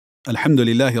الحمد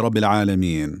لله رب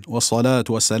العالمين والصلاة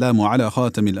والسلام على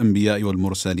خاتم الأنبياء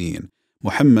والمرسلين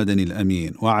محمد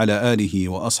الأمين وعلى آله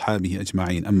وأصحابه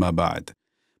أجمعين أما بعد.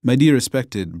 My dear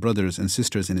respected brothers and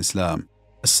sisters in Islam,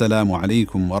 Assalamu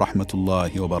alaikum wa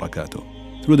rahmatullahi wa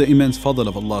barakatuh. Through the immense fadl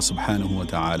of Allah subhanahu wa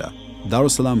ta'ala,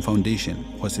 Darus Salam Foundation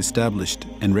was established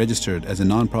and registered as a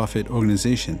non-profit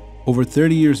organization over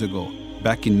 30 years ago,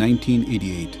 back in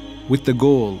 1988, with the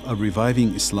goal of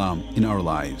reviving Islam in our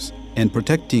lives and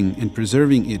protecting and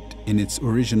preserving it in its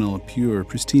original, pure,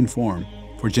 pristine form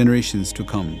for generations to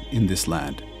come in this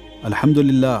land.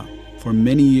 Alhamdulillah, for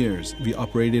many years we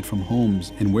operated from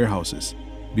homes and warehouses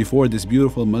before this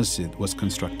beautiful masjid was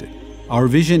constructed. Our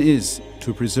vision is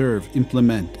to preserve,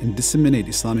 implement, and disseminate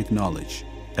Islamic knowledge,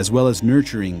 as well as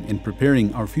nurturing and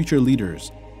preparing our future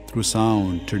leaders through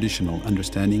sound, traditional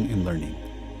understanding and learning.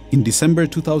 In December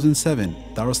 2007,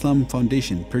 Darus Salam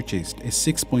Foundation purchased a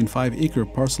 6.5-acre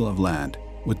parcel of land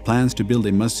with plans to build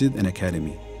a masjid and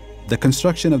academy. The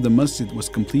construction of the masjid was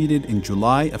completed in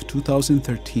July of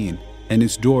 2013 and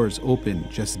its doors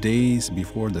opened just days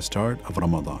before the start of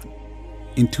Ramadan.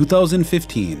 In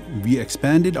 2015, we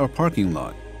expanded our parking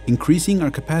lot, increasing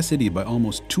our capacity by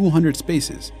almost 200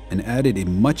 spaces and added a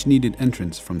much-needed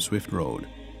entrance from Swift Road.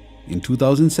 In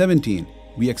 2017,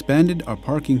 we expanded our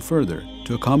parking further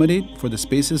to accommodate for the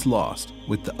spaces lost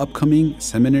with the upcoming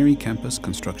seminary campus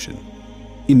construction.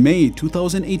 In May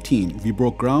 2018, we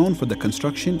broke ground for the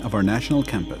construction of our national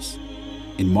campus.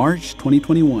 In March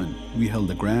 2021, we held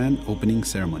the grand opening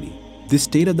ceremony. This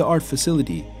state-of-the-art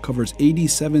facility covers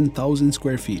 87,000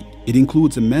 square feet. It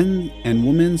includes a men's and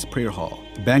women's prayer hall,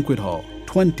 a banquet hall,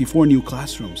 24 new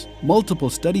classrooms, multiple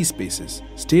study spaces,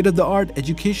 state-of-the-art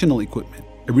educational equipment,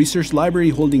 a research library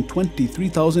holding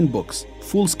 23,000 books,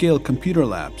 full-scale computer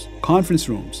labs, conference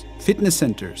rooms, fitness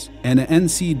centers, and an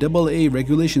NCAA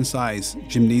regulation-size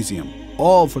gymnasium,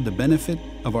 all for the benefit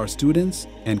of our students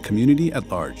and community at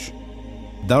large.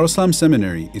 Darus Salam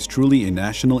Seminary is truly a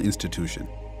national institution.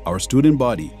 Our student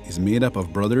body is made up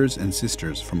of brothers and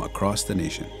sisters from across the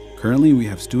nation. Currently, we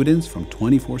have students from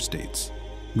 24 states.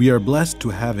 We are blessed to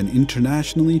have an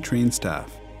internationally trained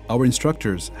staff. Our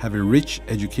instructors have a rich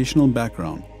educational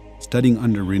background, studying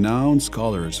under renowned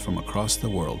scholars from across the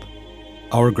world.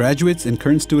 Our graduates and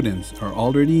current students are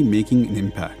already making an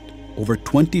impact. Over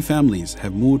 20 families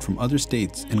have moved from other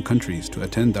states and countries to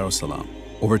attend Darus Salam.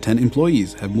 Over 10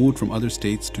 employees have moved from other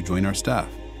states to join our staff.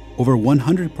 Over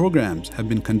 100 programs have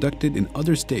been conducted in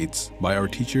other states by our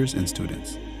teachers and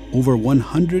students. Over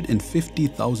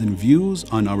 150,000 views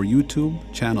on our YouTube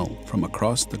channel from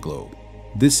across the globe.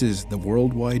 This is the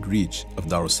worldwide reach of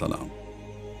Darus Salam.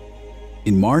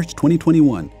 In March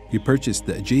 2021, we purchased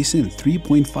the adjacent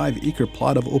 3.5-acre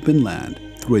plot of open land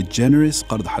through a generous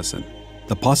Qard Hasan.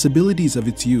 The possibilities of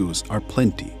its use are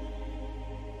plenty.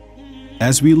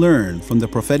 As we learn from the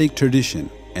prophetic tradition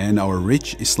and our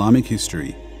rich Islamic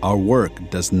history, our work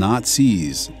does not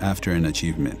cease after an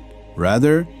achievement.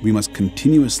 Rather, we must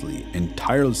continuously and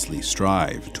tirelessly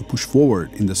strive to push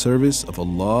forward in the service of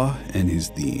Allah and His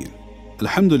Deen.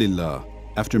 Alhamdulillah,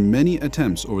 after many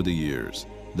attempts over the years,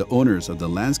 the owners of the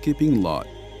landscaping lot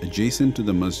adjacent to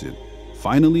the masjid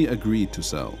finally agreed to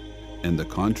sell, and the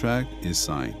contract is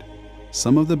signed.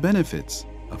 Some of the benefits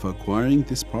of acquiring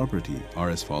this property are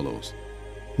as follows.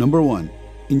 Number 1,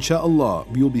 Insha'Allah,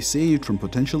 we will be saved from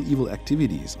potential evil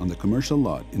activities on the commercial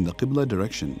lot in the Qibla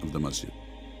direction of the masjid.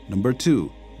 Number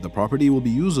 2, the property will be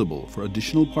usable for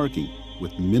additional parking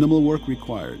with minimal work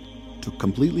required to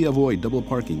completely avoid double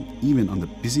parking even on the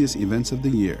busiest events of the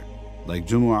year, like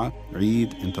Jumu'ah,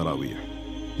 Eid, and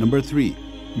Taraweeh. Number 3,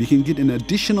 we can get an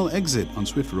additional exit on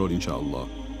Swift Road, inshallah,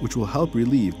 which will help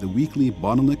relieve the weekly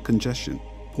bottleneck congestion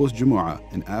post-Jumu'ah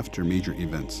and after major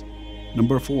events.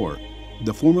 Number 4,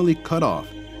 the formerly cut off,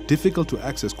 difficult to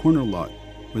access corner lot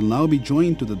will now be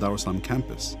joined to the Darus Salam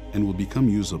campus and will become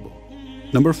usable.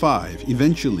 Number 5,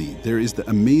 eventually there is the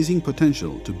amazing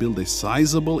potential to build a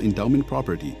sizable endowment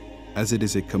property as it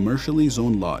is a commercially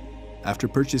zoned lot after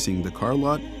purchasing the car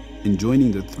lot and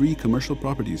joining the 3 commercial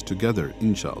properties together,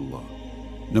 inshallah.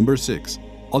 Number 6,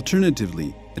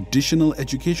 alternatively, additional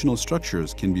educational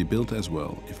structures can be built as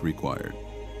well if required.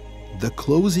 The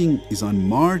closing is on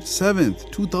March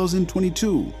 7th,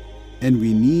 2022, and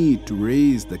we need to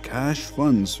raise the cash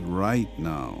funds right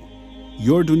now.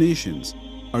 Your donations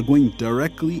are going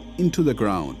directly into the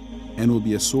ground and will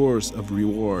be a source of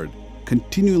reward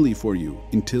continually for you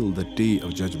until the day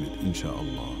of judgment,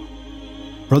 inshallah.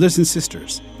 Brothers and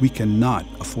sisters, we cannot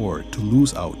afford to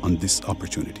lose out on this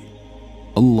opportunity.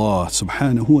 Allah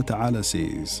subhanahu wa ta'ala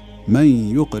says,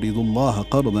 مَنْ يُقْرِضُ اللَّهَ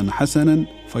قَرْضًا حَسَنًا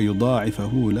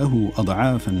فَيُضَاعِفَهُ لَهُ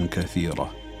أَضْعَافًا كَثِيرًا.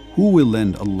 Who will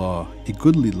lend Allah a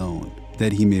goodly loan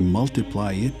that He may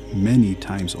multiply it many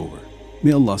times over?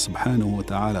 May Allah subhanahu wa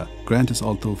ta'ala grant us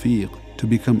all tawfiq to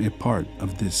become a part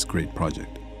of this great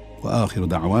project. وآخر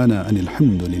دعوانا أن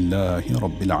الحمد لله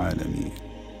رب العالمين.